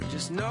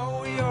Just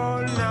know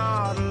you're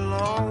not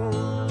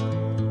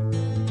alone,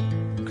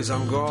 'cause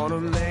I'm gonna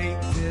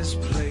make this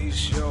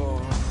place your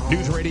home.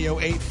 News Radio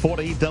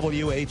 840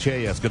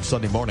 WHAS. Good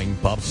Sunday morning.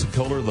 Bob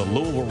Sokoler, the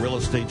Louisville Real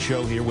Estate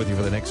Show, here with you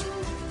for the next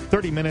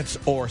 30 minutes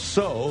or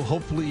so.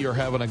 Hopefully you're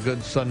having a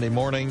good Sunday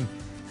morning.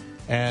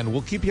 And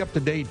we'll keep you up to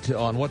date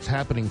on what's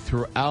happening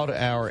throughout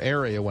our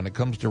area when it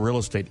comes to real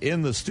estate.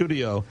 In the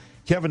studio,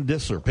 Kevin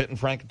Dissler, Pitt and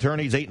Frank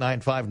Attorneys,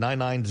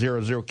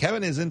 895-9900.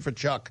 Kevin is in for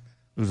Chuck,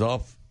 who's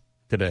off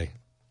today.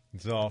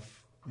 He's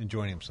off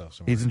enjoying himself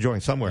somewhere. He's enjoying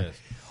somewhere. Yes.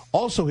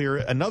 Also here,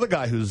 another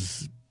guy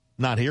who's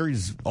not here.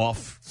 He's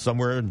off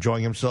somewhere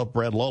enjoying himself,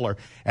 Brad Lawler.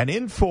 And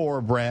in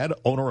for Brad,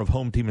 owner of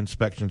Home Team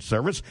Inspection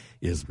Service,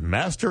 is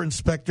Master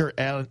Inspector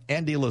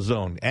Andy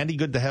Lazzone. Andy,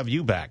 good to have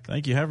you back.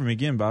 Thank you for having me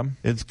again, Bob.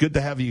 It's good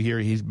to have you here.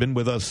 He's been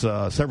with us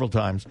several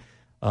times.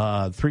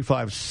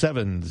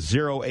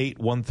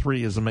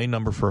 357-0813 is the main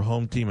number for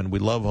Home Team, and we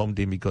love Home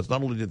Team because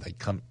not only did they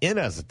come in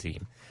as a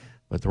team,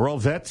 but they're all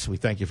vets. We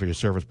thank you for your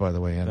service, by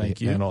the way, Andy,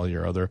 thank you. And all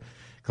your other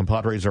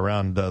compadres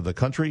around the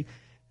country.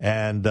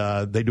 And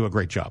they do a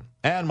great job.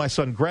 And my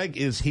son Greg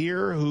is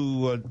here,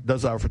 who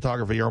does our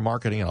photography, our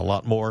marketing, and a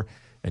lot more.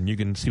 And you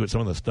can see what some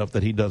of the stuff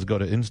that he does. Go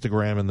to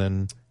Instagram and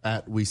then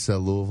at We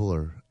Sell Louisville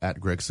or at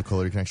Greg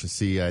Sokoler. You can actually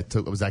see. I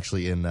was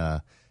actually in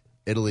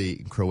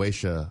Italy,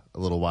 Croatia a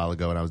little while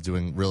ago, and I was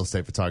doing real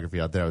estate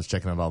photography out there. I was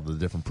checking out all the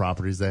different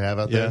properties they have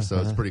out there. So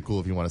it's pretty cool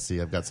if you want to see.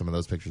 I've got some of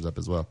those pictures up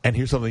as well. And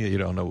here's something that you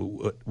don't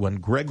know. When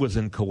Greg was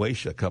in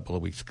Croatia a couple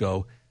of weeks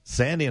ago,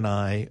 Sandy and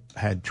I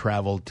had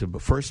traveled to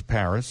first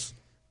Paris,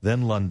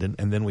 then London,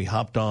 and then we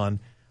hopped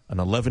on an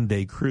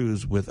 11-day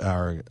cruise with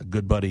our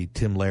good buddy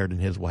Tim Laird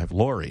and his wife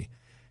Lori.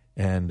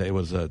 And it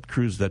was a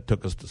cruise that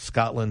took us to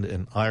Scotland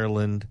and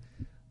Ireland,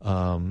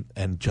 and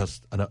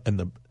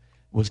it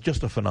was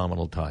just a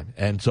phenomenal time.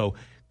 And so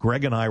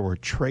Greg and I were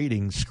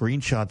trading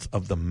screenshots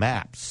of the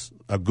maps,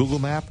 a Google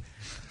map,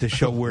 to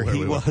show where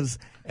he was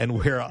and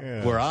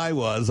where I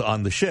was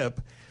on the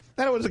ship.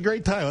 And it was a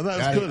great time. That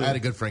was good. I had a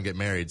good friend get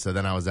married, so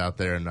then I was out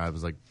there, and I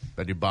was like,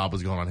 I knew Bob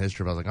was going on his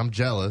trip. I was like, I'm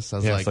jealous. I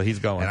was like, so he's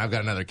going. And I've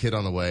got another kid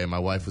on the way, and my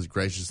wife was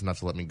gracious enough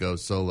to let me go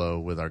solo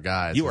with our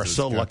guys. You are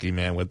so lucky,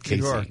 man, with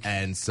Casey.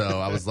 And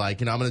so I was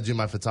like, I'm going to do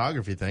my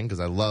photography thing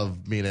because I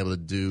love being able to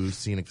do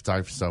scenic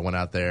photography. So I went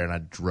out there, and I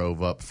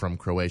drove up from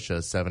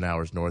Croatia 7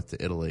 hours north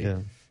to Italy,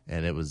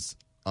 and it was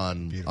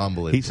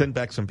unbelievable. He sent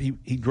back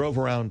he drove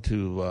around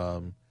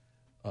to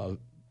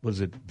was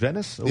it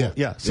Venice?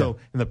 Yeah. So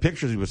in the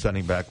pictures he was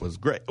sending back was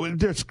great.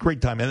 It's a great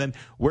time. And then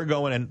we're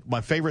going, and my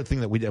favorite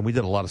thing that we did, and we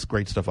did a lot of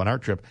great stuff on our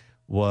trip,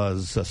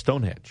 was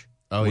Stonehenge.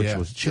 Which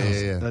was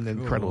just an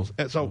incredible.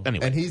 So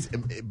anyway, and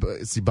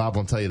see, Bob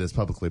won't tell you this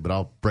publicly, but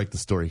I'll break the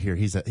story here.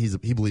 He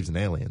believes in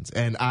aliens,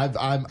 and I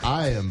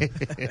am.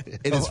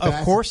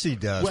 Of course he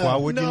does. Well, why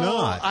would you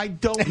not? I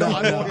don't know.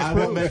 I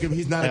won't make him.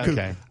 He's not a kook.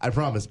 Okay. I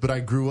promise. But I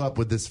grew up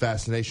with this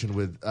fascination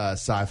with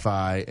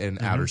sci-fi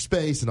and outer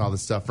space and all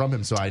this stuff from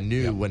him. So I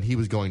knew when he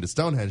was going to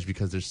Stonehenge,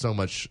 because there's so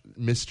much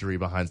mystery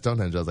behind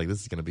Stonehenge. I was like,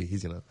 he's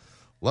gonna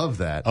love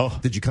that. Oh.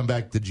 Did you come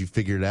back? Did you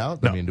figure it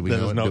out? No, I mean, do we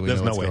know what's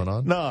going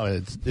on?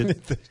 No,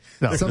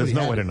 there's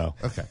no way to know.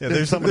 Okay. Yeah,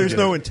 there's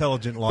no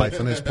intelligent life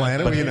on this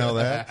planet. We know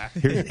that.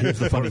 Here's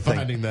the funny thing.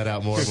 Finding that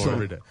out more and more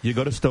every day. You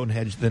go to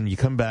Stonehenge, then you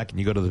come back and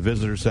you go to the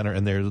visitor center,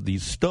 and there's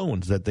these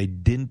stones that they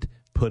didn't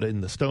put in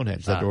the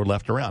Stonehenge that were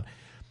left around.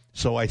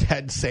 So I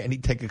had Sandy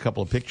take a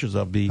couple of pictures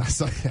of me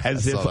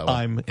as if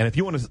I'm. And if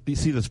you want to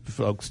see this,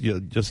 folks,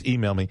 just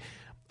email me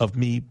of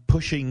me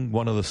pushing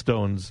one of the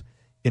stones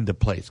into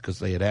place because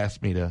they had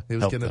asked me to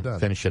help them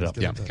finish it up.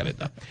 Get it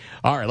done.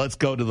 All right, let's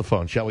go to the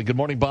phone, shall we? Good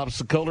morning, Bob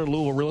Sokoler,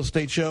 Louisville Real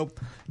Estate Show,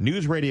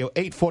 News Radio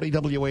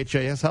 840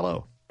 WHAS.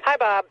 Hello. Hi,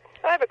 Bob.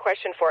 I have a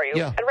question for you.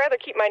 Yeah. I'd rather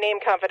keep my name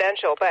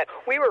confidential, but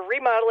we were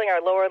remodeling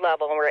our lower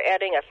level, and we were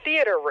adding a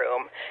theater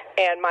room,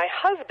 and my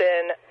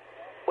husband,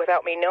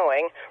 without me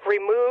knowing,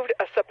 removed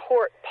a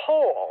support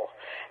pole,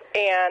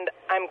 and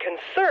I'm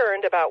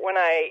concerned about when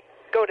I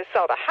go to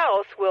sell the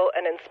house, will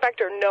an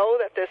inspector know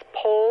that this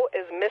pole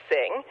is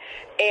missing,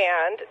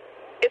 and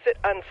is it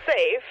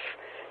unsafe,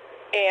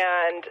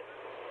 and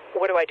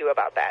what do I do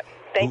about that?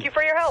 Thank you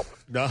for your help.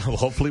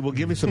 Hopefully we'll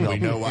give you some help. We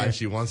know why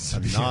she wants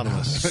to be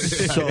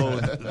Anonymous. So,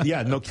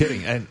 yeah, no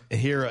kidding. And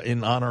here,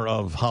 in honor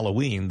of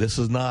Halloween, this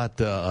is not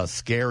a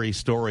scary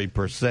story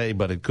per se,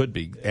 but it could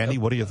be. Andy,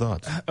 what are your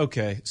thoughts?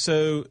 Okay,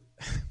 so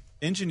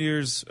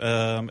engineers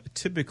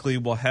typically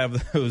will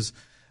have those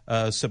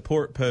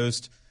support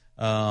posts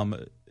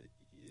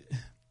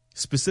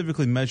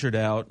specifically measured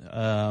out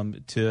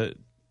to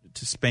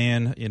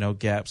span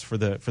gaps for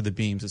the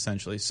beams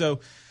essentially. So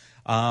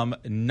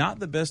not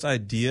the best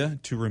idea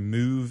to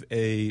remove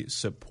a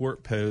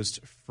support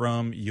post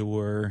from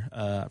your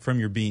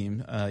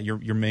beam,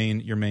 your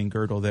main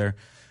girdle there.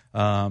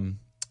 That's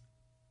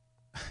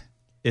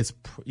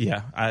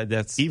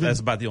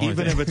about the only even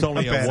thing. if it's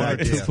only a 1 or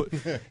 2 foot,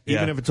 Yeah.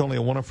 even if it's only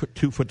a 1 or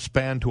 2 foot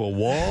span to a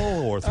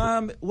wall, or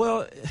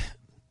well,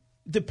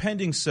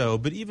 depending so,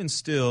 but even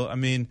still, I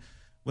mean,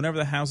 whenever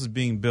the house is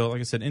being built,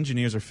 like I said,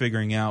 engineers are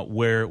figuring out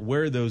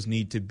where those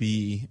need to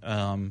be,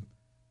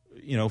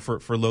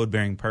 for load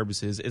bearing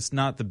purposes, it's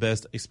not the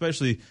best,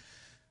 especially.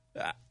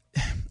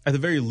 At the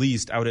very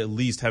least, I would at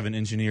least have an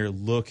engineer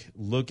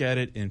look at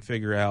it and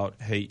figure out,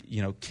 hey,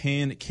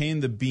 can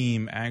the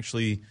beam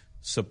actually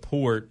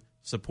support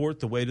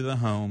the weight of the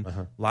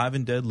home, live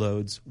and dead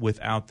loads,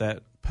 without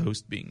that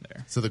post being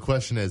there? So the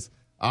question is,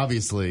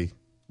 obviously,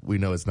 we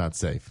know it's not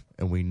safe,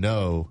 and we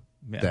know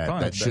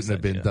that shouldn't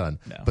have been done.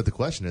 No. But the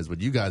question is, when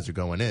you guys are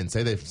going in,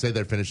 say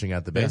they're finishing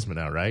out the basement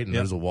out, right? And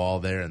there's a wall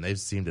there, and they've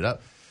seamed it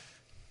up.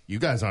 You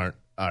guys aren't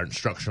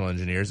structural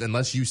engineers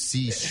unless you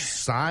see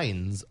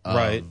signs of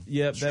right.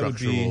 Yeah, that would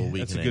be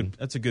weakening.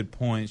 That's a good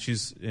point.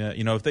 She's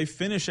if they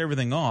finish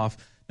everything off.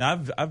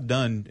 Now I've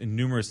done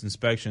numerous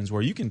inspections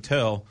where you can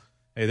tell,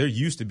 hey, there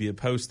used to be a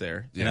post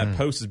there, and that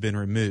post has been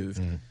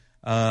removed.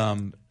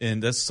 And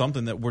that's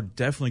something that we're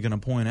definitely going to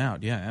point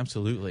out. Yeah,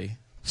 absolutely.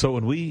 So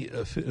when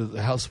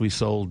the house we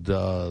sold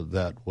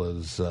that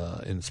was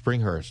in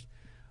Springhurst,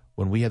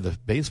 when we had the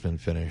basement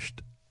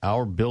finished,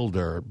 our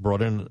builder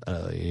brought in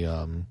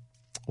a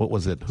what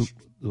was it?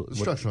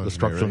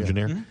 Structural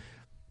engineer. Yeah.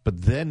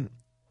 But then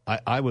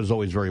I was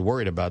always very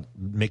worried about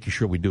making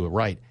sure we do it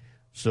right.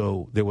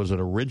 So there was an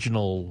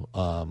original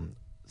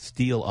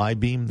steel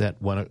I-beam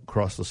that went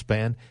across the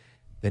span.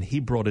 Then he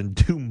brought in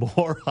 2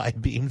 more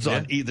I-beams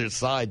on either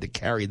side to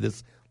carry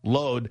this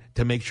load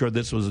to make sure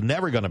this was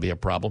never going to be a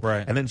problem.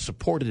 Right. And then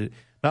supported it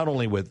not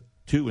only with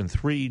 2 and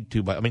 3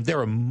 there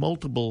are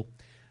multiple.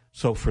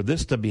 So for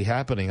this to be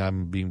happening,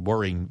 I'm being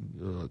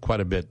worrying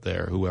quite a bit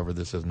there, whoever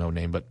this is, no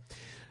name. But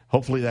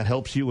hopefully that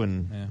helps you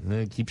and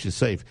it keeps you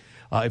safe.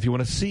 If you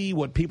want to see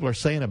what people are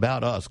saying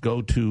about us,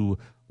 go to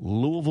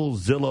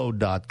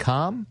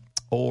LouisvilleZillow.com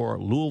or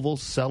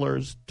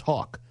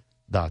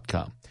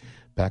LouisvilleSellersTalk.com.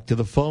 Back to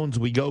the phones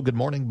we go. Good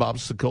morning, Bob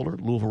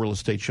Sokoler, Louisville Real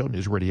Estate Show,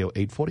 News Radio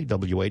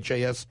 840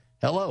 WHAS.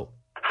 Hello.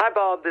 Hi,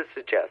 Bob. This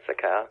is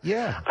Jessica.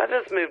 Yeah. I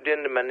just moved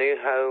into my new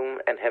home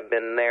and have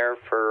been there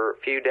for a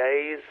few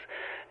days.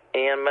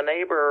 And my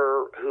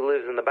neighbor who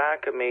lives in the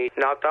back of me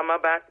knocked on my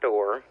back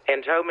door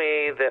and told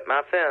me that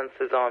my fence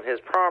is on his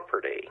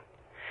property.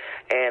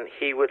 And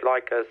he would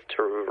like us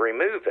to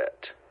remove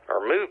it or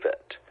move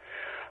it.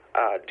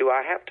 Do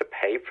I have to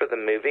pay for the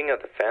moving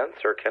of the fence,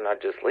 or can I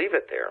just leave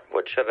it there?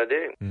 What should I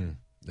do?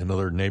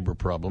 Another neighbor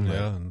problem.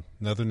 Yeah,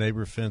 another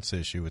neighbor fence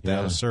issue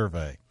without a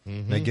survey.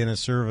 Mm-hmm. Again, a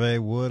survey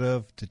would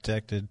have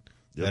detected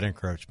that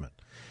encroachment.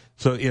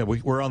 So,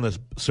 we're on this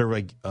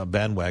survey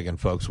bandwagon,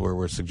 folks, where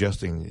we're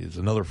suggesting it's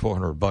another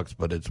 $400,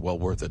 but it's well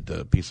worth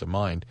it, peace of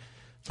mind.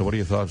 So what are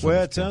your thoughts on this?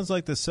 Well, it sounds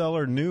like the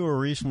seller knew or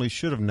recently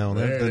should have known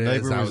it. The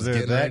neighbor was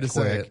there that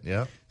quick.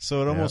 Yeah.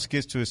 So it almost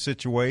gets to a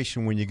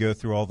situation when you go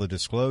through all the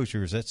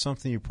disclosures. That's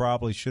something you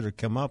probably should have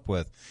come up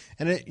with.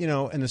 And,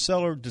 and the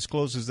seller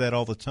discloses that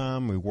all the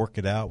time. We work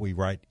it out. We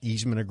write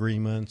easement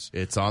agreements.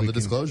 It's on the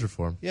disclosure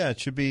form. Yeah, it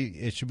should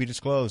be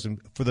disclosed. And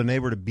for the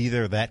neighbor to be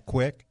there that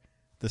quick,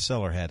 the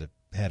seller had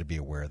to be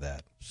aware of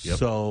that. Yep.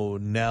 So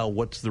now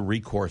what's the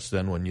recourse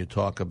then when you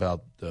talk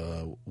about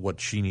what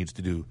she needs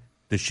to do?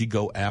 Does she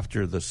go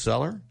after the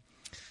seller?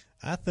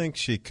 I think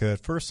she could.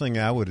 First thing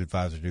I would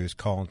advise her to do is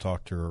call and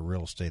talk to her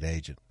real estate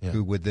agent,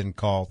 who would then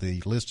call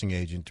the listing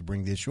agent to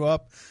bring the issue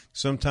up.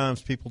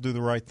 Sometimes people do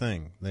the right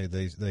thing.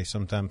 They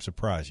sometimes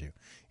surprise you.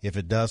 If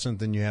it doesn't,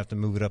 then you have to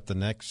move it up the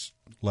next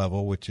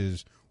level, which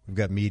is we've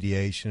got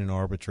mediation and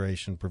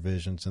arbitration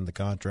provisions in the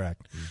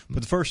contract. Mm-hmm.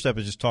 But the first step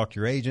is just talk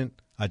to your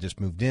agent. I just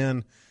moved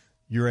in.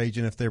 Your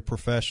agent, if they're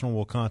professional,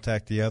 will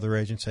contact the other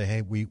agent, say,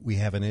 hey, we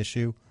have an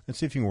issue, and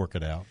see if you can work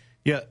it out.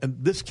 Yeah, and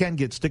this can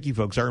get sticky,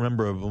 folks. I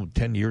remember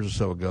 10 years or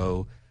so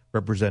ago,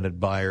 represented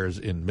buyers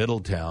in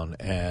Middletown,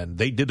 and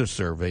they did a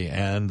survey,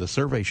 and the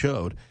survey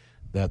showed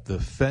that the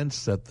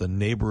fence that the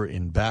neighbor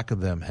in back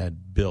of them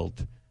had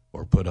built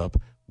or put up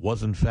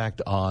was, in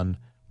fact, on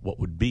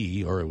what would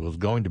be, or it was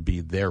going to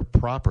be, their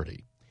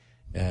property.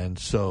 And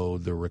so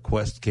the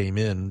request came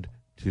in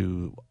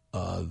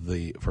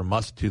from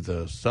us to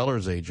the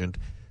seller's agent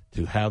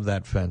to have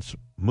that fence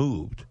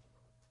moved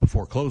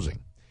before closing.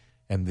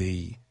 And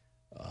the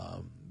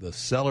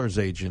seller's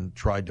agent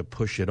tried to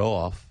push it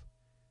off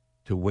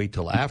to wait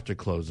till after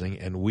closing,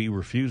 and we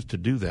refused to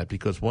do that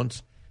because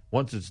once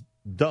it's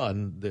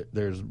done,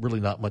 there's really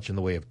not much in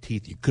the way of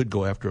teeth. You could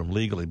go after them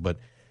legally, but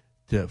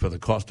for the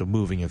cost of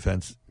moving a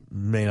fence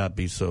may not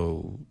be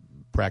so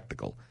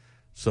practical.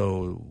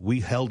 So we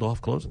held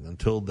off closing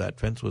until that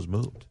fence was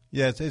moved.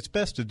 Yeah, it's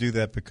best to do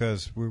that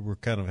because we're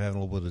kind of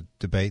having a little bit of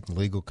debate in the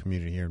legal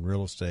community here in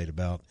real estate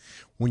about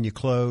when you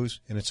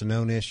close and it's a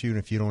known issue, and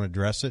if you don't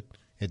address it,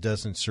 it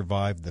doesn't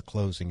survive the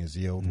closing, is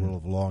the old rule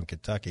of law in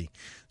Kentucky.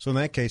 So in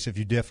that case, if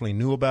you definitely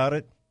knew about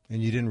it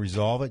and you didn't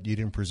resolve it, you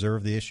didn't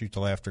preserve the issue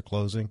till after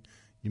closing,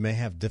 you may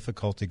have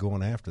difficulty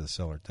going after the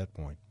seller at that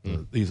point.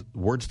 These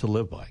words to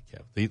live by,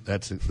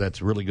 Kev.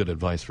 That's really good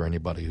advice for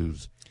anybody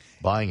who's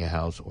buying a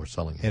house or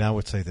selling it. And I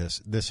would say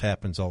this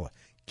happens all.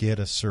 Get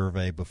a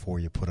survey before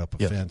you put up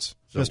a fence.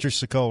 So, Mr.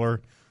 Sokoler,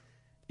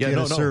 get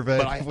a survey.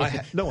 But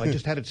I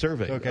just had it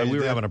surveyed. Okay, we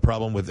were having a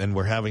problem with, and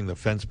we're having the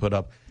fence put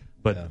up.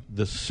 But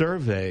the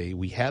survey,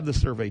 we had the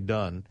survey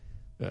done.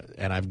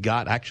 and I've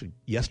got actually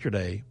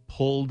yesterday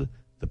pulled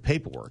the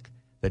paperwork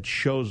that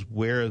shows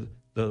where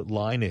the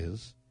line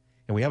is,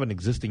 and we have an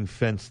existing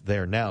fence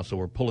there now, so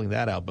we're pulling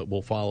that out, but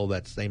we'll follow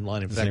that same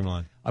line. In fact, same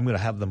line. I'm going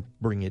to have them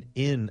bring it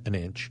in an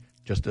inch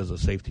just as a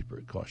safety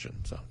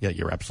precaution. So, yeah,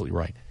 you're absolutely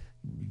right.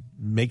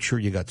 Make sure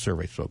you got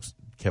surveys, folks.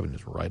 Kevin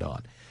is right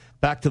on.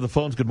 Back to the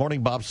phones. Good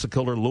morning, Bob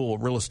Sokoler, Louisville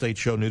Real Estate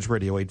Show, News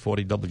Radio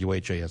 840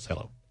 WHAS.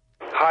 Hello.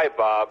 Hi,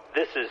 Bob.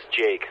 This is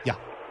Jake. Yeah.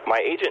 My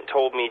agent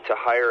told me to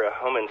hire a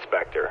home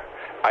inspector.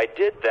 I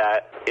did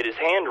that. It is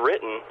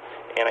handwritten,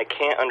 and I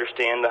can't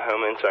understand the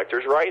home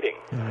inspector's writing.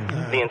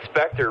 The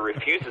inspector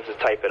refuses to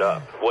type it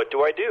up. What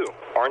do I do?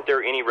 Aren't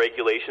there any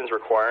regulations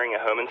requiring a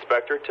home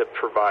inspector to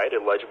provide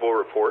a legible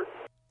report?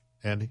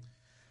 Andy?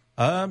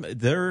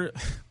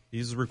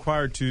 He's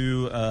required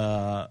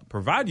to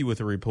provide you with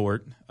a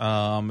report.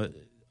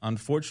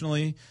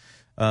 Unfortunately,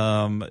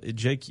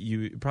 Jake,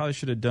 you probably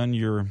should have done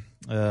your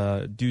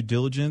due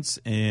diligence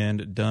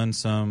and done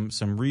some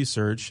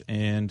research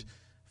and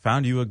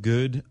found you a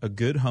good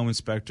home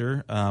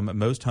inspector.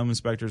 Most home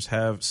inspectors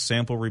have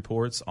sample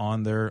reports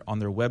on their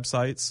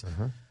websites.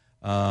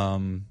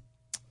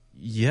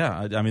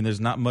 Yeah, I mean,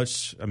 there's not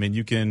much. I mean,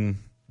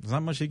 there's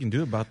not much you can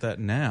do about that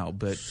now.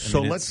 But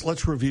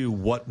let's review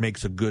what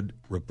makes a good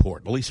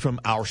report, at least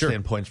from our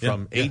standpoints,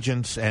 from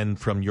agents and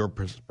from your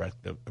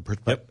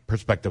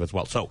perspective as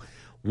well. So,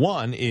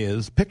 one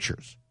is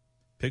pictures.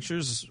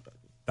 Pictures,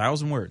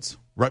 1,000 words.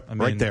 Right, I mean,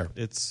 right there.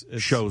 It's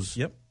shows.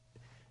 Yep.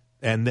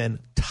 And then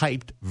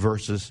typed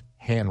versus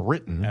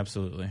handwritten.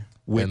 Absolutely.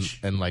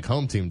 And like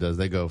Home Team does,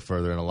 they go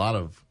further, and a lot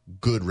of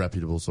good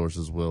reputable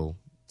sources will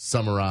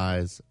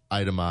summarize,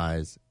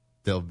 itemize.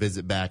 They'll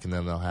visit back, and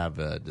then they'll have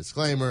a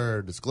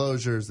disclaimer,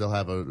 disclosures. They'll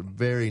have a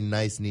very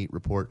nice, neat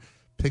report,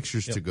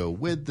 pictures to go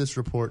with this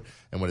report.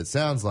 And what it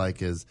sounds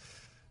like is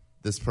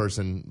this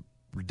person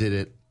did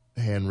it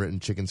handwritten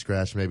chicken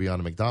scratch maybe on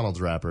a McDonald's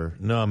wrapper.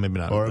 No, maybe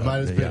not. Or it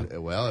might have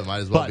been, well, it might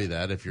as well be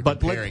that if you're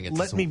comparing it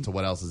to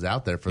what else is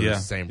out there for the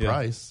same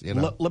price. You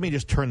know? Let me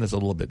just turn this a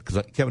little bit,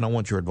 because, Kevin, I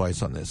want your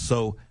advice on this.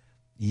 So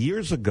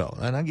years ago,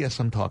 and I guess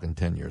I'm talking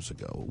 10 years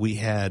ago, we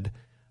had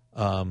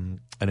an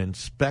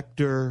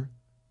inspector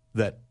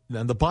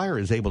and the buyer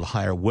is able to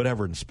hire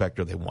whatever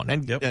inspector they want.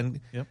 And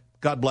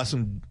God bless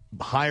them,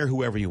 hire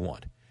whoever you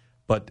want.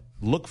 But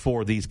look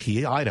for these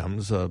key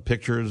items,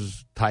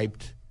 pictures,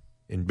 typed,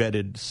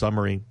 embedded,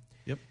 summary.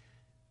 Yep.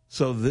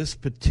 So this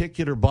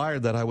particular buyer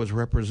that I was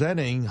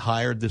representing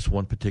hired this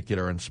one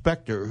particular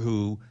inspector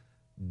who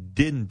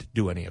didn't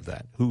do any of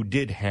that, who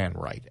did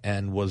handwrite,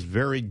 and was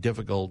very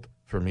difficult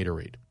for me to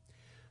read.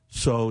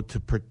 So to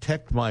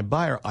protect my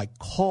buyer, I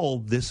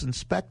called this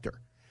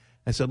inspector.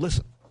 I said,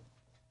 listen,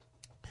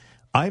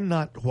 I'm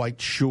not quite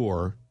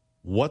sure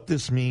what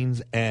this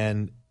means,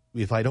 and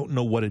if I don't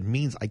know what it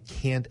means, I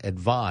can't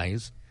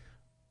advise,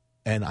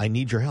 and I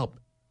need your help.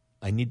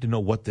 I need to know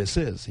what this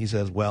is. He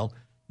says, well,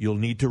 you'll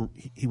need to,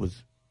 it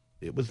was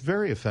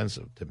very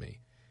offensive to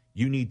me.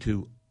 You need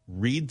to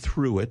read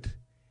through it,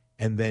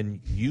 and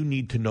then you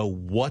need to know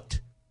what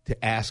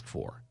to ask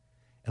for.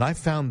 And I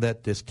found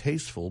that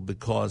distasteful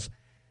because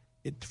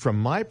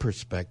from my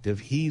perspective,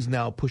 he's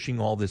now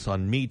pushing all this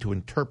on me to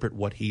interpret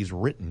what he's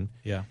written.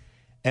 Yeah.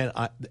 And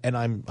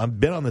I've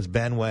been on this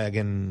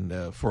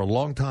bandwagon for a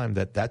long time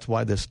that's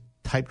why this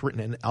typed written,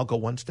 and I'll go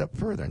one step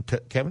further. And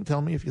Kevin,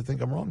 tell me if you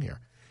think I'm wrong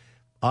here.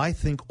 I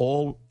think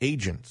all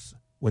agents,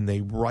 when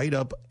they write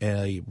up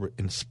a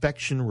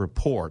inspection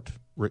report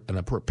and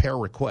a repair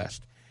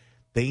request,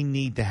 they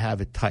need to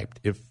have it typed.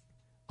 If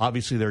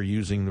obviously they're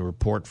using the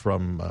report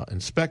from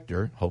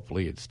inspector,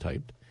 hopefully it's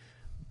typed.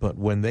 But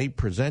when they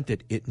present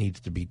it, it needs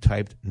to be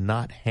typed,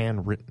 not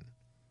handwritten.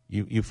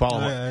 You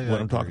follow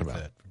what I'm talking about?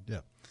 That. Yeah,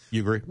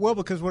 you agree? Well,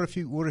 because what if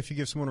you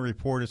give someone a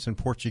report it's in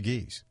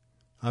Portuguese?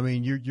 I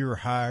mean, you're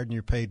hired and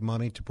you're paid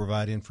money to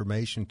provide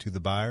information to the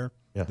buyer,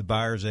 the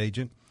buyer's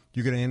agent.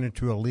 You're going to enter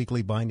into a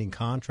legally binding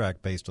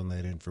contract based on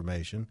that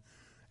information.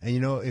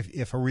 And,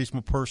 if a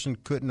reasonable person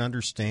couldn't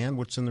understand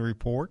what's in the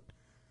report,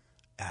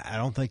 I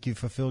don't think you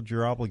fulfilled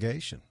your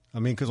obligation. I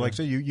mean, because like I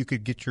said, you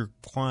could get your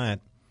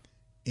client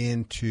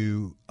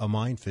into a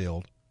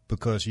minefield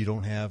because you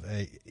don't have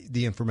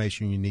the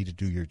information you need to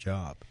do your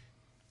job.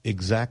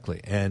 Exactly.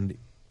 And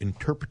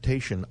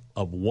interpretation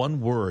of one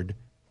word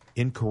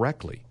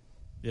incorrectly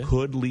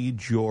could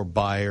lead your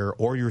buyer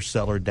or your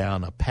seller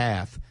down a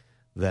path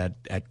that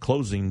at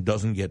closing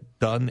doesn't get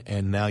done,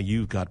 and now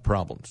you've got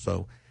problems.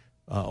 So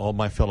all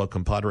my fellow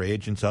compadre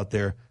agents out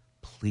there,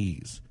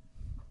 please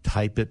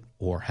type it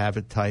or have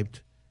it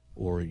typed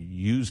or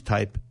use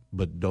type,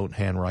 but don't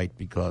handwrite,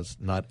 because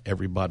not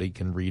everybody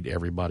can read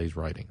everybody's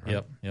writing.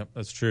 Right? Yep,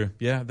 that's true.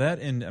 Yeah, that,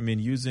 and I mean,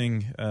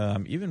 using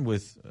even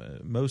with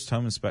most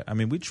home inspect, I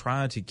mean, we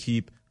try to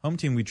keep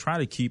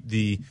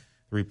the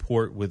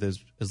report with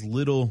as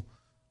little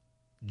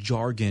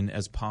jargon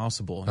as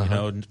possible.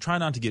 Try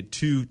not to get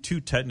too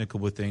technical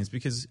with things,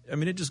 because I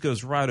mean, it just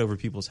goes right over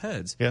people's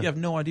heads. You have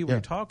no idea what you're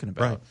talking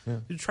about.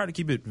 Right. You try to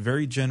keep it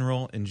very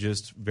general and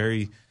just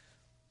very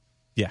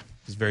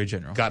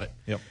general. Got it.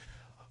 Yep.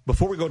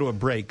 Before we go to a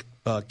break,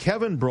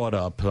 Kevin brought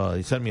up,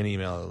 he sent me an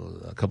email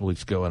a couple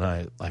weeks ago, and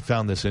I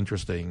found this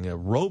interesting.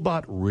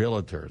 Robot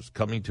realtors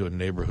coming to a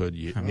neighborhood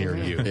near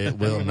you. It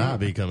will not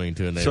be coming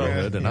to a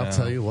neighborhood, and I'll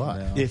tell you why.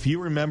 Yeah. If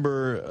you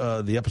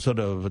remember the episode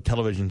of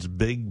television's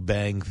Big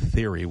Bang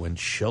Theory when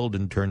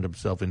Sheldon turned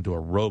himself into a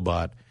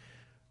robot,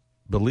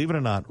 believe it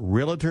or not,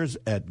 realtors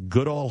at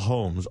Goodall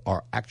Homes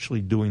are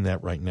actually doing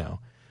that right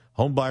now.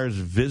 Home buyers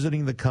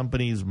visiting the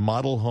company's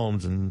model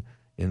homes in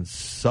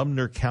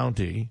Sumner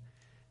County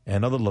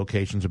and other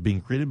locations are being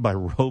greeted by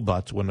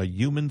robots when a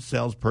human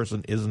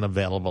salesperson isn't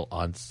available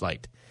on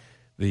site.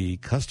 The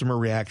customer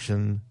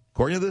reaction,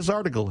 according to this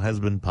article, has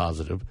been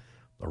positive.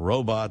 The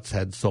robots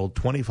had sold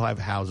 25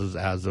 houses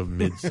as of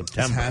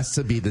mid-September. This has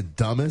to be the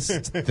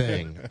dumbest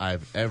thing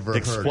I've ever heard.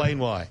 Explain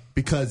why.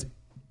 Because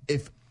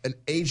if an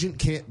agent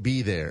can't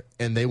be there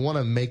and they want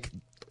to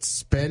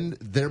spend,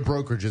 their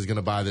brokerage is going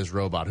to buy this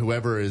robot.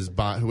 Whoever's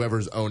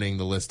owning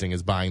the listing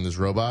is buying this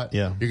robot.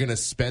 Yeah. You're going to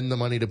spend the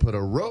money to put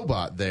a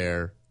robot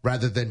there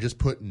rather than just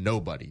put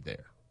nobody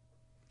there.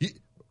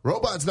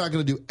 Robot's not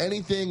going to do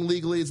anything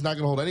legally. It's not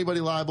going to hold anybody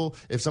liable.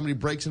 If somebody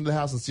breaks into the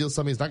house and steals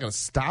something, it's not going to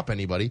stop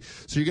anybody.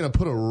 So you're going to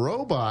put a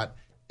robot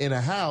in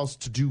a house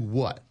to do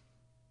what?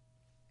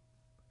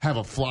 Have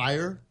a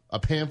flyer, a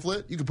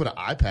pamphlet? You could put an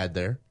iPad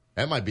there.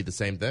 That might be the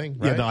same thing,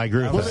 right? Yeah, no, I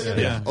agree with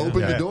that.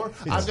 Open the door.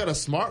 I've got a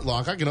smart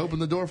lock. I can open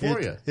the door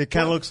for you. It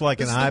kind of looks like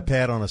an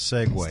iPad on a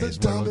Segway. It's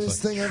the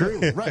dumbest thing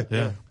ever. Right.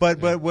 Yeah. But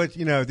what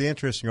the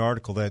interesting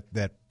article that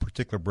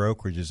particular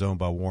brokerage is owned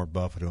by Warren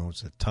Buffett, who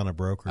owns a ton of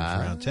brokers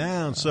around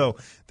town. So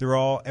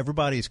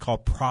everybody's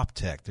called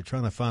PropTech. They're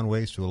trying to find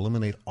ways to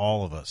eliminate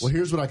all of us. Well,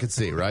 here's what I could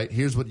see, right?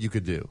 Here's what you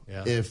could do.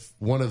 Yeah. If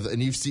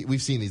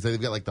we've seen these, they've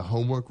got like the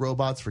homework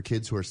robots for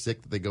kids who are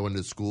sick that they go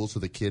into school, so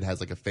the kid has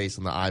like a face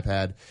on the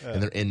iPad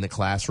and they're in the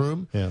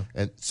classroom. Yeah.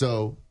 And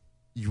so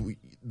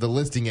the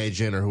listing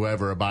agent or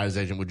whoever, a buyer's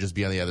agent, would just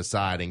be on the other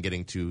side and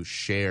getting to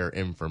share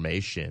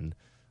information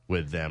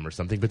with them or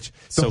something. But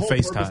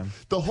FaceTime.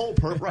 The whole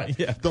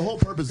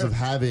purpose of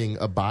having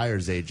a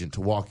buyer's agent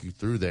to walk you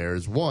through there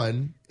is,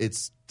 one,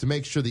 it's to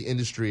make sure the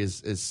industry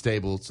is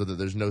stable so that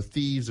there's no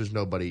thieves, there's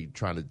nobody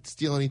trying to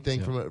steal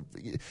anything from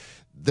it.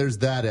 There's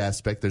that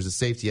aspect. There's a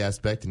safety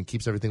aspect and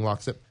keeps everything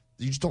locked up.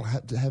 You just don't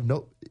have to have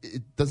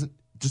it doesn't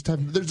just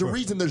have, there's a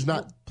reason there's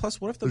not. Plus,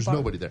 what if there's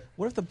nobody there?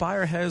 What if the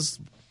buyer has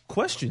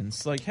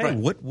questions like, hey,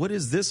 Right. what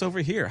is this over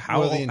here?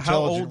 The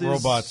intelligent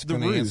robot's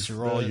going to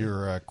answer all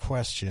your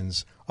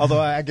questions. Although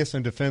I guess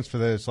in defense for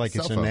that,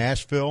 it's in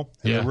Nashville,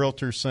 and the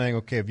realtor's saying,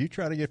 okay, if you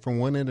try to get from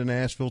one end of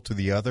Nashville to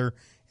the other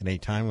in a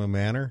timely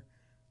manner,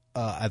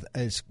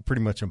 it's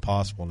pretty much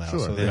impossible now.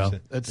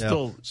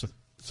 Sure.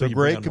 So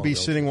Greg could be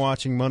sitting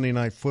watching Monday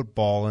Night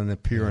Football and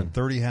appear in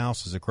 30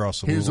 houses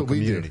across the Louisville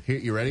community. Here's what we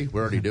do. You ready?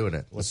 We're already doing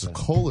it. With the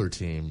Kohler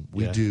team,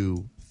 we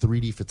do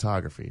 3D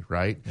photography,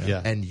 right?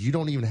 Yeah. And you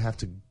don't even have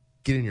to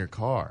get in your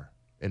car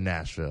in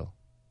Nashville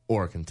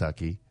or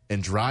Kentucky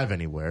and drive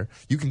anywhere.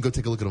 You can go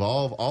take a look at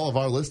all of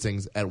our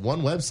listings at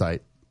one website,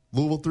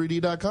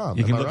 Louisville3D.com.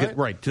 You can look at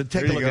to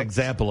take a look at an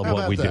example of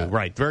what we do.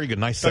 Right, very good,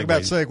 nice segue. Talk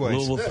about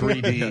segues.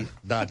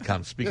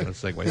 Louisville3D.com. Speaking of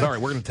segues, all right,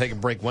 we're going to take a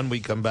break. When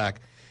we come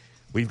back,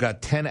 we've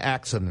got 10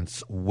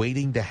 accidents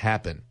waiting to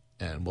happen,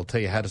 and we'll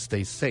tell you how to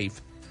stay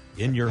safe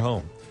in your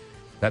home.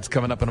 That's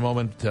coming up in a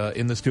moment.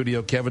 In the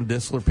studio, Kevin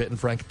Dissler, Pitt and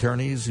Frank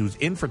Attorneys, who's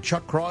in for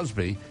Chuck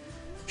Crosby.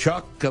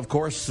 Chuck, of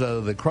course,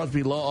 the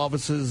Crosby Law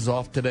Office is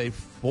off today.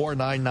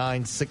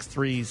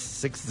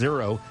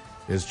 499-6360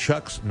 is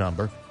Chuck's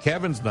number.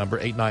 Kevin's number,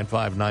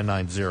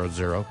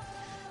 895-9900.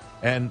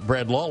 And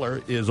Brad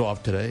Lawler is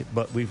off today,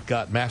 but we've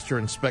got Master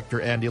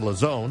Inspector Andy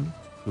Lazone,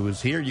 who is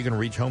here. You can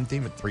reach Home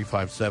Team at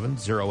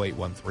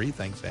 357-0813.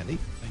 Thanks, Andy.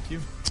 Thank you.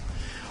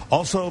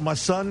 Also, my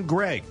son,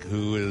 Greg,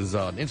 who is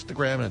on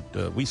Instagram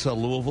at We Sell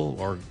Louisville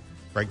or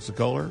Greg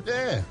Sokoler.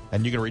 Yeah.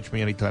 And you can reach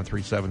me anytime,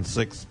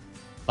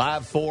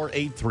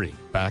 376-5483.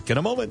 Back in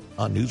a moment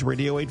on News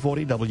Radio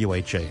 840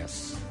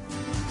 WHAS.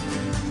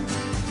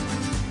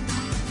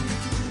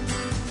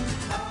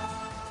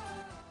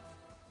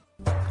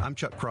 I'm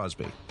Chuck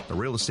Crosby, a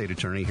real estate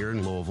attorney here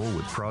in Louisville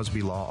with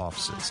Crosby Law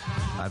Offices.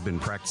 I've been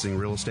practicing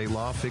real estate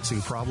law,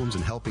 fixing problems,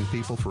 and helping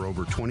people for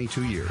over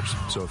 22 years.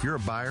 So if you're a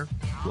buyer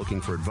looking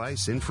for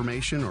advice,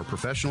 information, or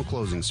professional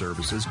closing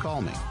services,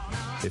 call me.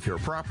 If you're a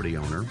property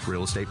owner,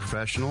 real estate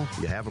professional,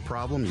 you have a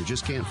problem, you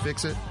just can't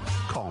fix it,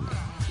 call me.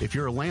 If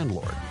you're a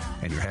landlord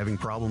and you're having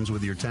problems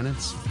with your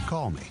tenants,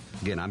 call me.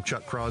 Again, I'm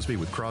Chuck Crosby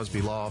with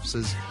Crosby Law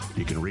Offices.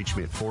 You can reach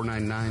me at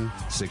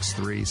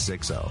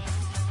 499-6360.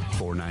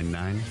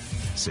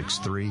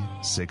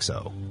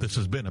 499-6360. This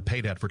has been a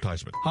paid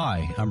advertisement.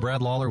 Hi, I'm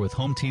Brad Lawler with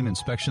Home Team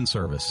Inspection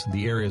Service,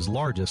 the area's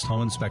largest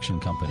home inspection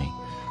company.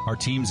 Our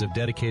teams of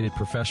dedicated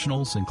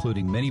professionals,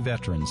 including many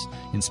veterans,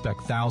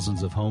 inspect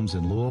thousands of homes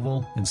in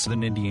Louisville and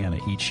Southern Indiana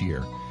each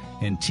year.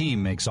 And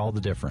team makes all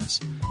the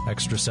difference.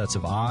 Extra sets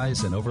of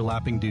eyes and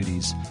overlapping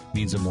duties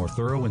means a more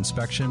thorough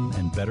inspection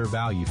and better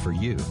value for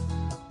you.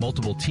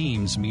 Multiple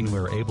teams mean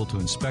we're able to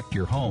inspect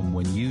your home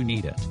when you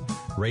need it.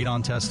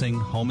 Radon testing,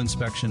 home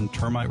inspection,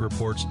 termite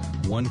reports,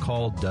 one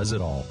call does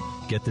it all.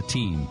 Get the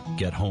team,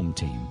 get Home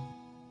Team.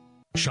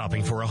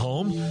 Shopping for a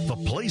home? The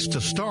place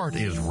to start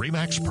is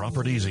RE/MAX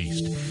Properties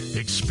East.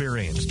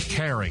 Experienced,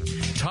 caring,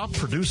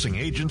 top-producing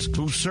agents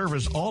who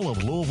service all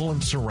of Louisville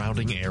and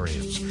surrounding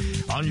areas.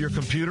 On your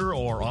computer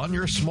or on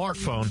your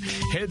smartphone,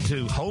 head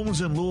to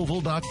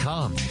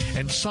homesinlouisville.com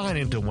and sign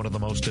into one of the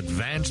most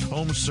advanced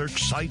home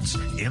search sites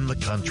in the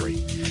country.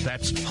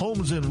 That's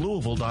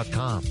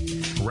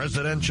homesinlouisville.com.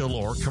 Residential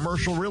or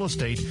commercial real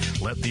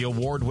estate, let the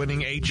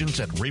award-winning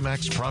agents at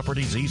RE/MAX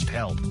Properties East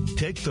help.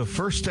 Take the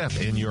first step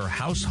in your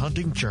house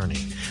hunting journey.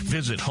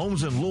 Visit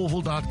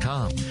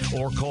homesinlouisville.com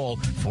or call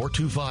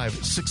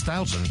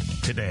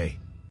 425-6000 today.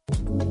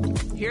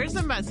 Here's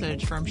a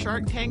message from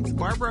Shark Tank's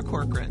Barbara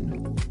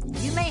Corcoran.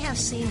 You may have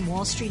seen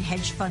Wall Street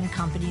hedge fund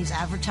companies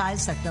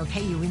advertise that they'll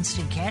pay you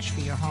instant cash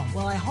for your home.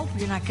 Well, I hope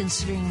you're not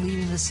considering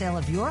leaving the sale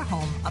of your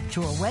home up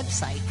to a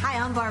website. Hi,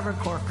 I'm Barbara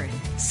Corcoran.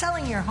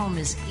 Selling your home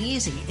is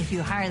easy if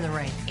you hire the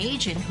right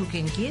agent who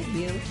can give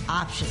you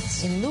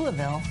options. In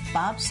Louisville,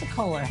 Bob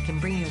Sokoler can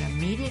bring you an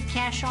immediate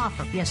cash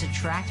offer. He has a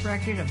track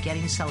record of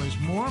getting sellers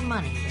more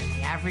money than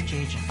the average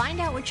agent. Find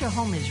out what your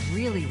home is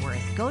really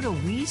worth. Go to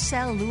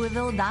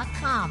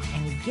WeSellLouisville.com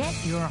and get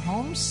your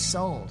home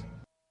sold.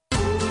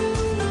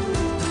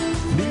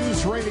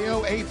 News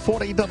Radio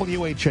 840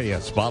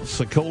 WHAS. Bob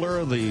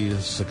Sokoler, the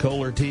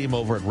Sokoler team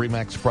over at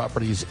RE/MAX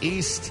Properties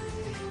East.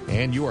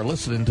 And you are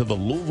listening to the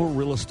Louisville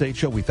Real Estate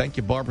Show. We thank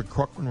you, Barbara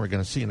Corcoran. We're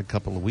going to see you in a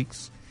couple of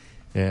weeks.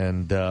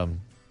 And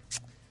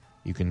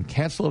you can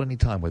cancel at any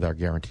time with our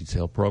guaranteed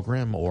sale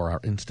program or our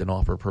instant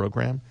offer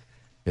program.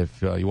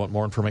 If you want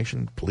more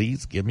information,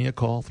 please give me a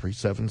call,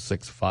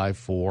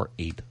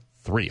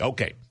 376-5483.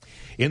 Okay.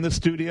 In the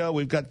studio,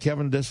 we've got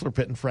Kevin Dissler,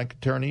 Pitt and Frank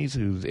Attorneys,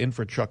 who's in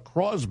for Chuck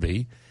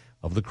Crosby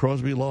of the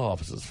Crosby Law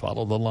Offices.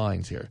 Follow the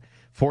lines here.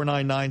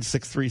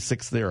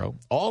 499-6360.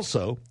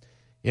 Also,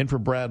 in for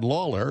Brad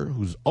Lawler,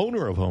 who's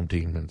owner of Home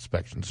Team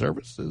Inspection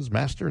Services,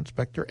 Master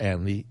Inspector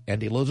Andy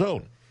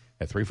Lozone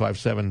at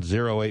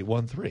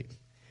 357-0813.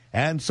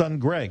 And son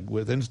Greg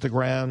with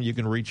Instagram. You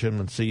can reach him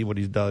and see what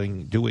he's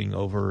doing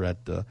over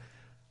at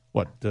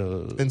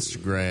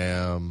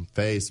Instagram,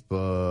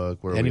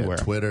 Facebook, anywhere.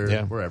 Twitter.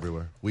 Yeah. We're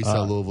everywhere. We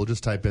Sell Louisville.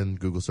 Just type in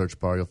Google search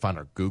bar. You'll find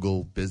our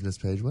Google business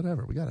page,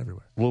 whatever. We got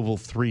everywhere.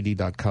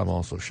 Louisville3D.com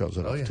also shows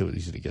it up, too. It's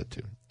easy to get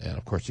to. And,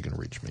 of course, you can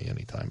reach me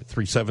anytime at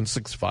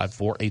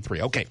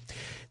 376-5483. Okay,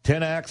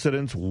 10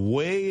 accidents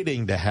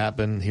waiting to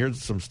happen.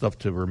 Here's some stuff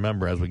to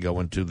remember as we go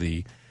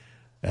into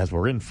as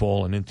we're in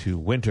fall and into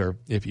winter.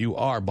 If you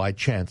are, by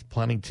chance,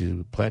 planning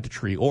to plant a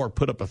tree or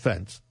put up a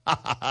fence,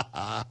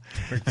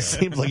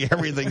 seems like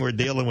everything we're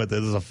dealing with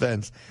is a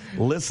fence.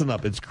 Listen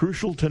up. It's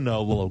crucial to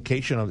know the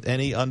location of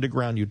any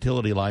underground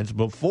utility lines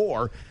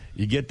before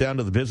you get down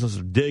to the business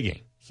of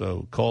digging.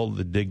 So call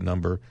the dig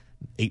number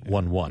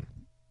 811.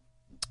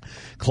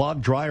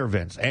 Clogged dryer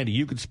vents. Andy,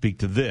 you could speak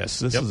to this.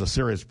 This is a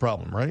serious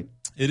problem, right?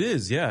 It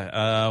is,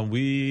 yeah.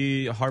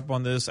 We harp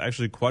on this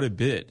actually quite a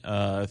bit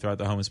throughout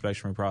the home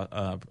inspection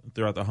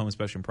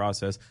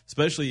process,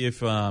 especially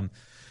if a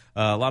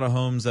lot of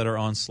homes that are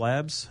on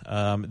slabs,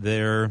 a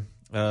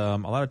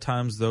lot of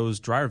times those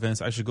dryer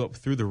vents actually go up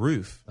through the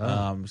roof.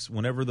 So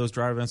whenever those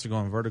dryer vents are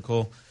going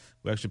vertical,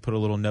 we actually put a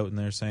little note in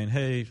there saying,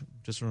 hey,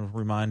 just a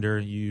reminder,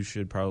 you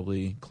should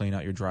probably clean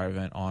out your dryer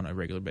vent on a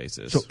regular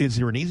basis. So is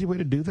there an easy way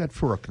to do that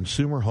for a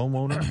consumer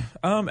homeowner?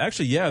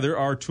 Actually, yeah, there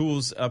are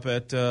tools up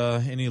at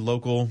any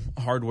local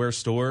hardware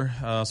store.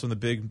 Some of the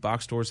big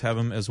box stores have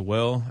them as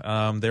well.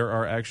 There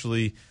are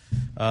actually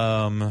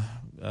a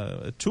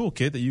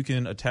toolkit that you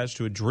can attach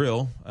to a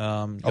drill.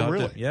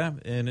 Really? Yeah,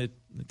 and it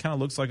kind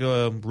of looks like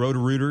a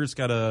Roto-Rooter. It's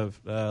got a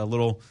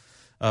little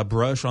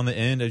brush on the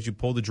end. As you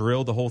pull the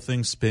drill, the whole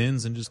thing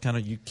spins and just kind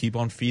of you keep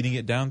on feeding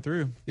it down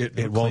through.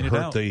 It won't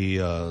hurt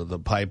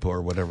the pipe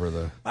or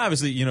whatever.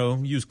 Obviously,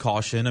 use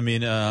caution. I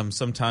mean,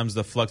 sometimes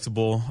the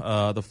flexible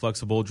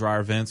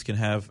dryer vents can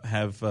have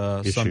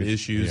some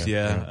issues.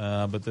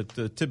 But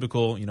the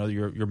typical,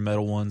 your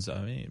metal ones,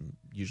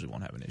 usually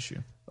won't have an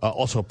issue.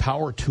 Also,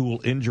 power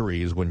tool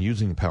injuries when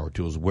using power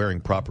tools,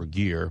 wearing proper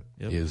gear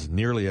is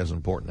nearly as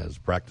important as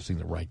practicing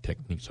the right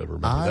technique. So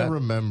remember that. I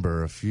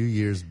remember a few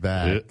years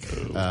back,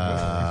 it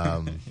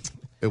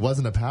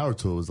wasn't a power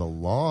tool; it was a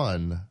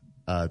lawn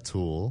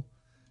tool.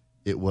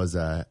 It was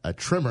a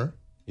trimmer.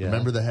 Yeah.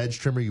 Remember the hedge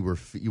trimmer? You were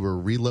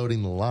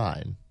reloading the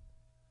line.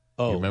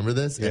 Oh, you remember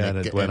this? Yeah,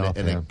 and it went off,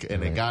 and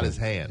it got his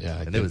hand.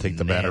 Yeah, and it was take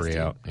the battery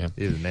out. Yeah.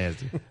 It was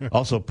nasty.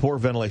 Also, poor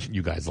ventilation.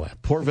 You guys laugh.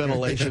 Poor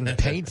ventilation.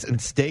 Paints and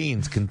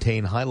stains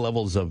contain high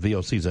levels of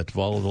VOCs, that's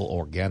volatile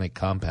organic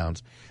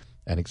compounds,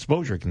 and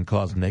exposure can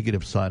cause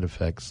negative side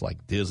effects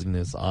like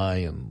dizziness, eye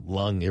and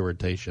lung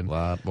irritation, a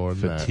lot more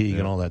than fatigue, that.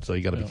 and all that. So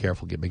you got to be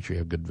careful. Make sure you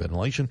have good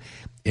ventilation.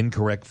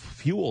 Incorrect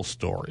fuel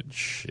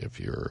storage. If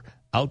your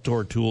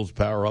outdoor tools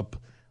power up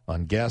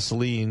on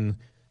gasoline,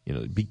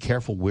 be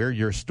careful where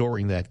you're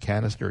storing that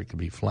canister. It can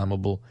be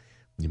flammable.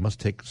 You must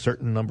take a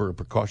certain number of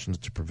precautions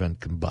to prevent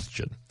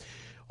combustion.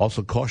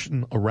 Also,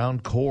 caution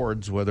around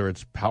cords, whether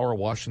it's power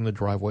washing the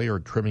driveway or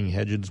trimming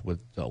hedges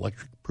with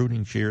electric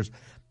pruning shears.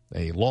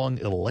 A long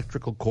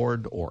electrical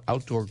cord or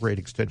outdoor-grade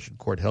extension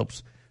cord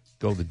helps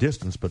go the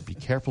distance, but be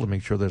careful to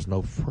make sure there's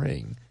no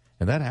fraying.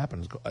 And that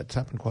happens. It's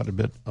happened quite a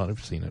bit.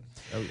 I've seen it.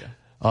 Oh,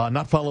 yeah.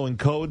 Not following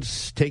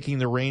codes, taking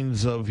the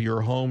reins of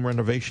your home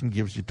renovation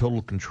gives you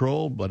total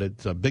control, but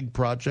it's a big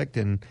project,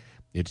 and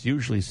it's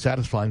usually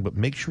satisfying. But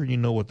make sure you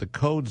know what the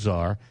codes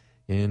are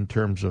in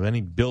terms of any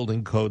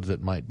building codes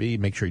that might be.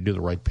 Make sure you do the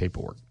right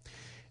paperwork.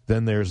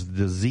 Then there's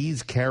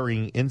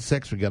disease-carrying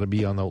insects. We've got to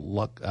be on the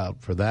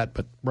lookout for that.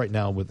 But right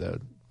now, with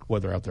the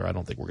weather out there, I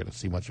don't think we're going to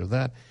see much of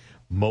that.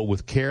 Mow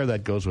with care.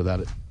 That goes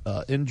without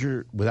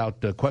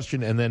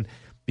question. And then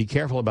be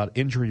careful about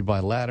injury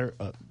by ladder.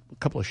 A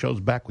couple of shows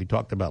back, we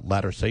talked about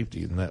ladder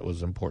safety, and that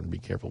was important. Be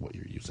careful what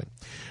you're using.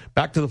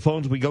 Back to the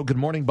phones we go. Good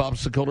morning, Bob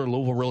Sokoler,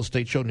 Louisville Real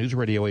Estate Show, News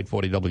Radio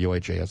 840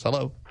 WHAS.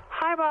 Hello.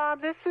 Hi,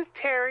 Bob. This is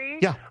Terry.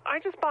 Yeah. I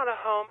just bought a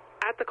home.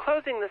 At the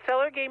closing, the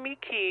seller gave me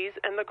keys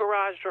and the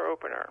garage door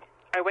opener.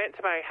 I went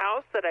to my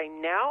house that I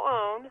now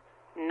own.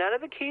 None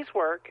of the keys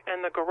work,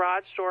 and the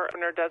garage door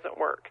opener doesn't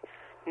work.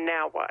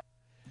 Now what?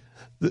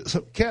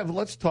 So, Kev,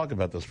 let's talk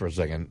about this for a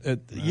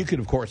second. You could,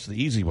 of course,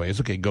 the easy way is,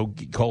 okay, go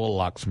call a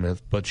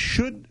locksmith. But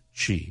should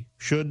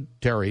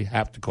Terry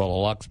have to call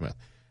a locksmith?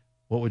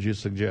 What would you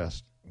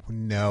suggest?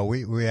 No,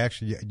 we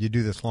actually, you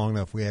do this long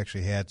enough, we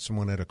actually had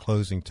someone at a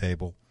closing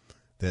table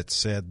that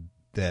said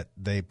that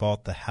they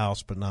bought the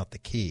house but not the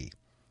key.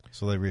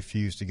 So they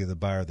refused to give the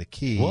buyer the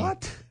key.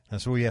 What?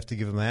 And so we have to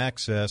give them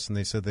access, and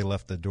they said they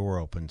left the door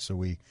open. So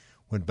we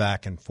went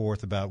back and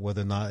forth about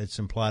whether or not it's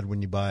implied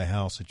when you buy a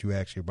house that you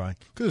actually are buying.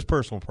 Because it's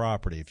personal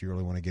property, if you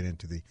really want to get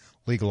into the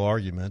legal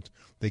argument.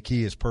 The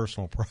key is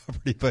personal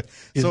property. But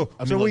we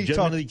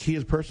talk. The key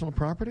is personal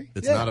property?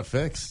 It's not a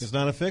fix. It's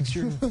not a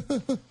fixture.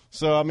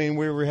 So, I mean,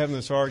 we were having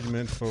this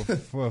argument.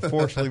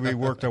 Fortunately, we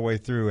worked our way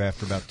through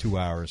after about 2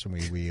 hours. And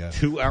we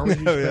 2 hours?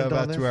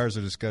 About 2 hours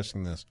of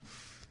discussing this.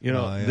 You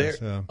know,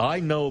 I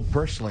know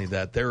personally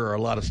that there are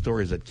a lot of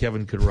stories that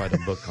Kevin could write a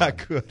book on. I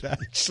could,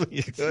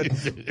 actually.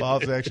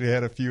 Bob's actually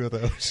had a few of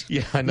those.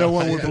 Yeah, I know. No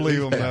one would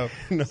believe him, though.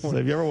 So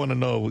if you ever want to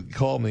know,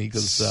 call me.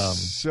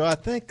 So I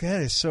think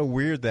that is so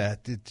weird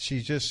that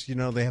she just,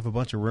 they have a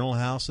bunch of rental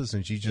houses,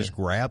 and she just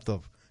grabbed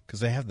them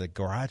because they have the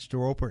garage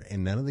door open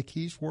and none of the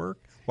keys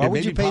work. Why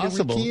would you pay to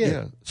rekey it?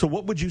 Yeah. So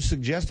what would you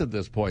suggest at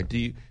this point? Do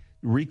you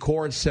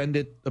send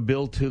a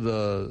bill to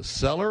the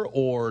seller,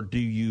 or do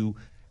you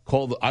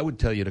I would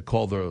tell you to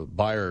call the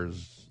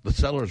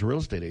seller's real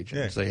estate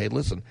agent and say, hey,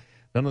 listen,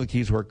 none of the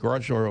keys work.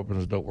 Garage door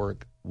openers don't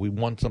work. We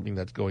want something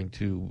that's going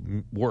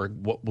to work.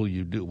 What will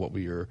you do? What will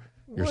your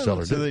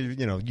seller do?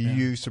 You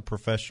use the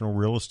professional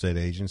real estate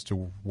agents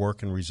to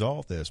work and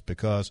resolve this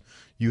because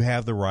you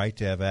have the right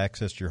to have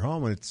access to your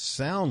home. And it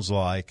sounds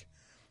like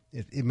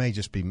it may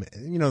just be,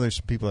 there's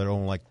some people that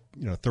own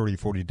 30,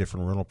 40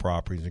 different rental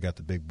properties and got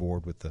the big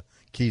board with the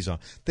keys on.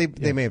 They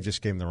may have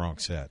just given the wrong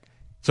set.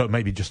 So it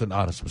may be just an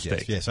honest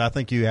mistake. Yes, I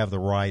think you have the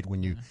right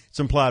it's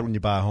implied when you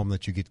buy a home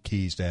that you get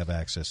keys to have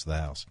access to the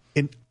house.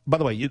 And by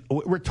the way,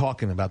 we're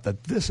talking about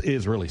that. This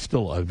is really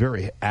still a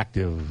very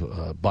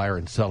active buyer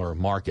and seller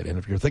market. And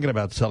if you're thinking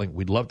about selling,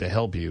 we'd love to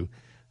help you.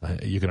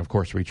 You can, of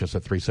course, reach us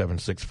at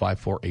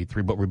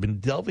 376-5483. But we've been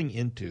delving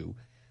into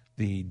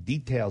the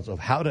details of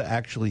how to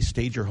actually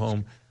stage your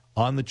home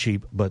on the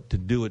cheap, but to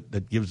do it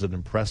that gives an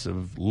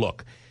impressive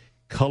look.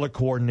 Color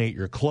coordinate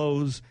your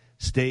clothes.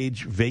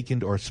 Stage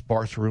vacant or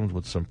sparse rooms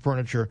with some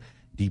furniture.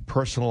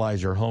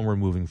 Depersonalize your home,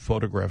 removing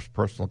photographs,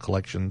 personal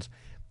collections,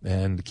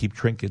 and keep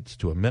trinkets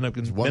to a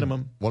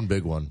minimum. One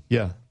big one.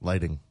 Yeah.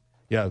 Lighting.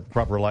 Yeah,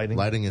 proper lighting.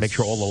 Lighting is Make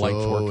sure all the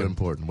lights work. So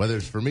important. Whether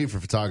it's for me for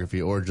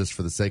photography or just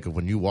for the sake of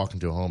when you walk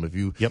into a home, if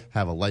you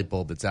have a light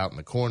bulb that's out in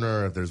the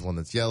corner, if there's one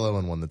that's yellow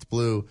and one that's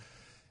blue,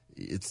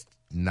 it's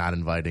not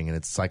inviting, and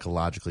it's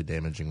psychologically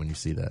damaging when you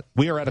see that.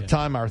 We are out of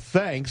time. Our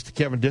thanks to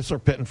Kevin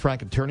Dissler, Pitt and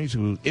Frank Attorneys,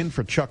 who's in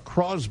for Chuck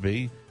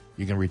Crosby.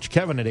 You can reach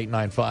Kevin at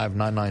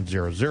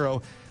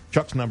 895-9900.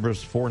 Chuck's number is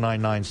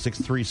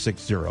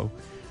 499-6360.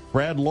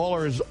 Brad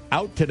Lawler is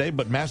out today,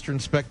 but Master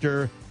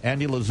Inspector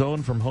Andy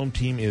Lazone from Home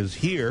Team is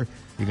here.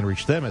 You can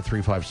reach them at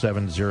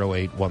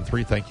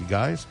 357-0813. Thank you,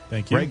 guys.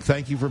 Thank you. Greg,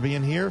 thank you for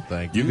being here.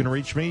 Thank you. You can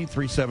reach me,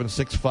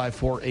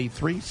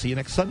 376-5483. See you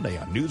next Sunday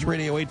on News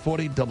Radio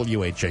 840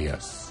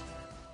 WHAS.